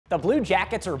The Blue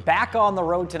Jackets are back on the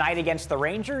road tonight against the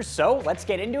Rangers, so let's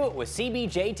get into it with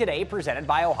CBJ Today, presented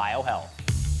by Ohio Health.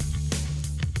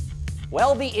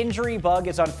 Well, the injury bug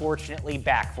is unfortunately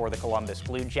back for the Columbus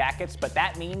Blue Jackets, but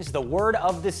that means the word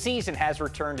of the season has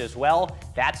returned as well.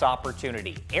 That's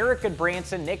opportunity. Eric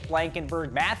Goodbranson, Nick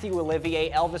Blankenburg, Matthew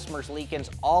Olivier, Elvis Merzlikins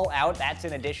all out. That's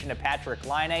in addition to Patrick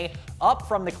Laine, up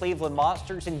from the Cleveland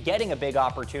Monsters and getting a big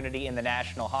opportunity in the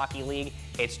National Hockey League.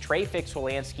 It's Trey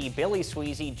Fix-Wolansky, Billy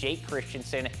Sweezy, Jake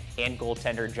Christensen, and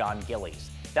goaltender John Gillies.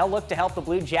 They'll look to help the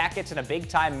Blue Jackets in a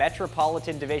big-time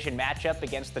Metropolitan Division matchup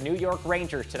against the New York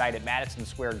Rangers tonight at Madison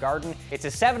Square Garden. It's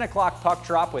a 7 o'clock puck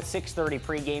drop with 6:30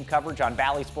 pregame coverage on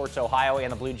Valley Sports Ohio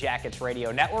and the Blue Jackets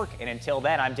Radio Network. And until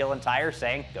then, I'm Tyrer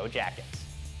saying, go Jackets.